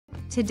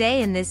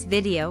Today in this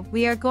video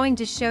we are going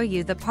to show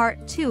you the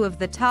part 2 of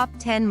the top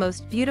 10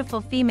 most beautiful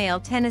female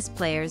tennis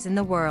players in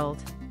the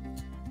world.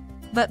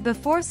 But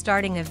before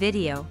starting a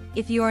video,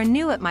 if you are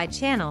new at my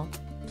channel,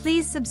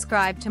 please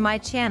subscribe to my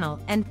channel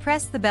and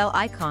press the bell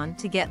icon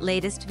to get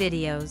latest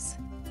videos.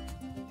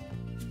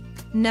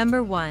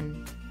 Number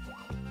 1.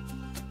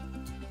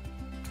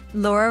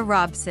 Laura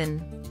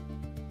Robson.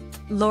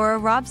 Laura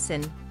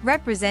Robson,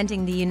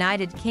 representing the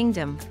United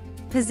Kingdom,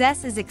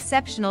 possesses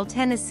exceptional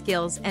tennis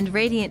skills and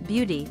radiant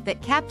beauty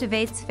that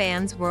captivates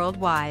fans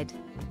worldwide.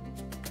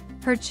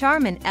 Her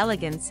charm and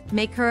elegance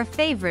make her a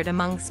favorite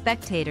among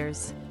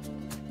spectators.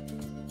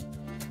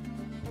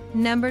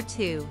 Number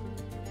 2.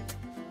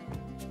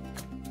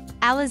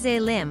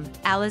 Alizé Lim.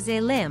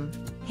 Alizé Lim,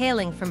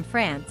 hailing from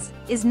France,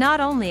 is not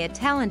only a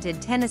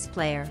talented tennis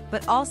player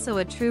but also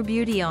a true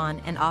beauty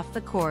on and off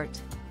the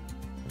court.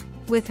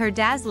 With her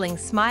dazzling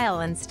smile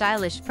and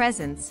stylish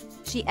presence,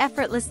 she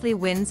effortlessly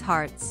wins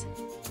hearts.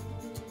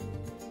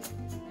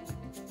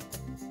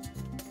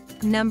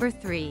 Number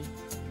 3.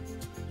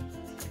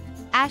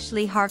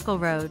 Ashley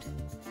Harkleroad.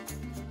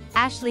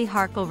 Ashley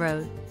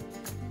Harkleroad,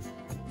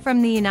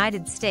 from the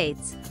United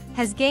States,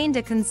 has gained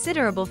a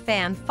considerable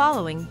fan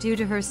following due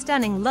to her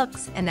stunning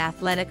looks and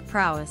athletic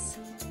prowess.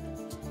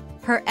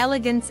 Her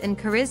elegance and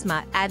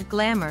charisma add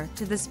glamour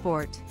to the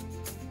sport.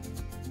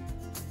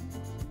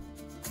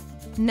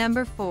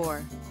 Number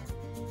 4.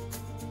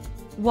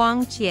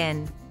 Wang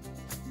Qian.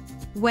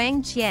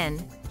 Wang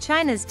Qian,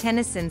 China's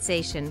tennis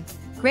sensation,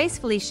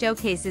 gracefully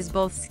showcases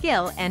both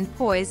skill and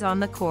poise on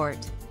the court.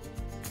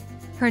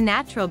 Her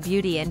natural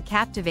beauty and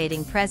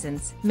captivating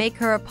presence make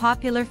her a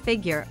popular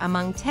figure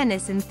among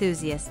tennis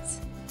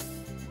enthusiasts.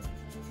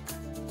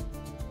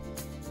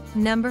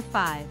 Number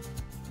 5.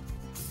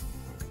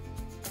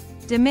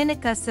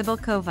 Dominika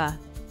Cibulková.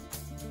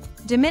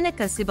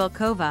 Dominika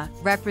Cibulková,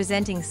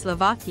 representing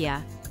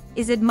Slovakia,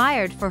 is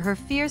admired for her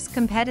fierce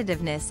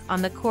competitiveness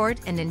on the court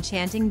and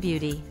enchanting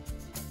beauty.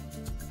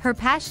 Her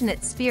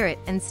passionate spirit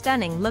and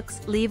stunning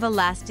looks leave a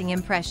lasting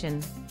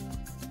impression.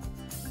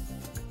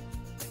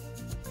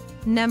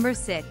 Number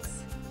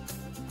 6.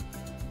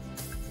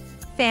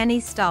 Fanny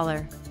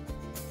Stoller.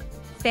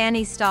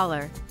 Fanny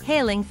Stoller,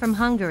 hailing from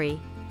Hungary,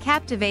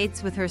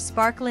 captivates with her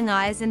sparkling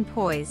eyes and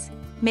poise,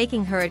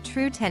 making her a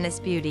true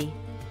tennis beauty.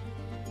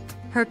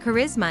 Her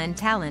charisma and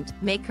talent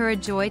make her a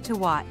joy to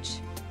watch.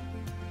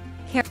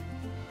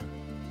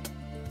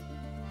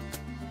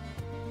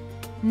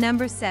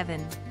 Number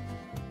 7.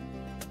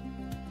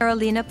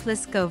 Karolina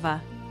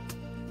Pliskova.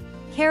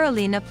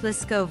 Karolina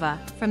Pliskova,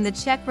 from the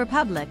Czech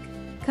Republic,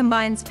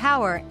 combines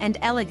power and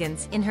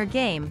elegance in her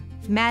game,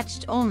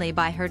 matched only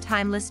by her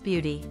timeless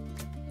beauty.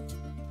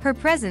 Her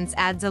presence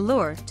adds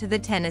allure to the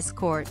tennis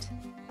court.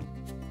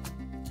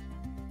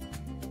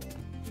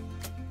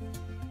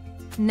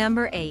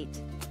 Number 8.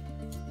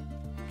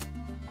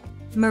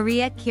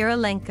 Maria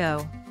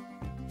Kirilenko.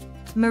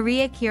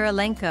 Maria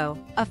Kirilenko,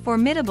 a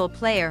formidable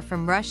player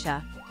from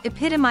Russia,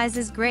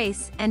 epitomizes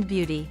grace and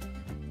beauty.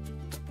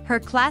 Her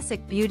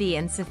classic beauty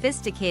and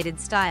sophisticated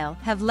style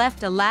have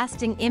left a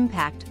lasting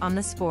impact on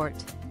the sport.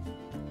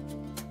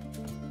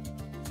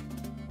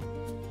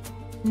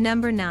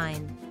 Number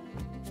 9.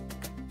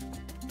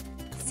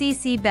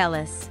 Cici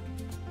Bellis.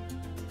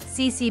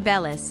 Cici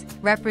Bellis,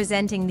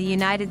 representing the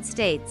United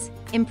States,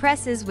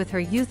 impresses with her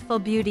youthful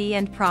beauty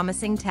and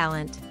promising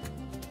talent.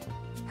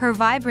 Her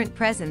vibrant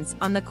presence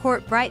on the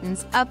court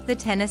brightens up the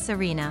tennis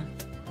arena.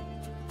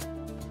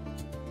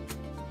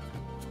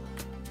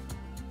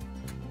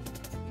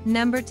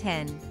 Number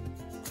 10.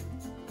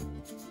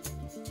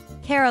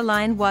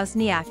 Caroline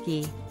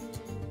Wozniacki.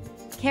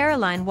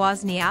 Caroline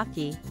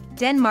Wozniacki,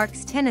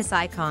 Denmark's tennis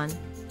icon,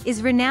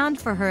 is renowned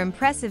for her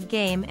impressive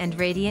game and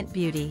radiant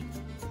beauty.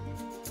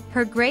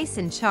 Her grace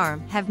and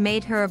charm have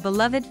made her a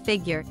beloved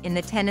figure in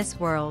the tennis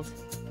world.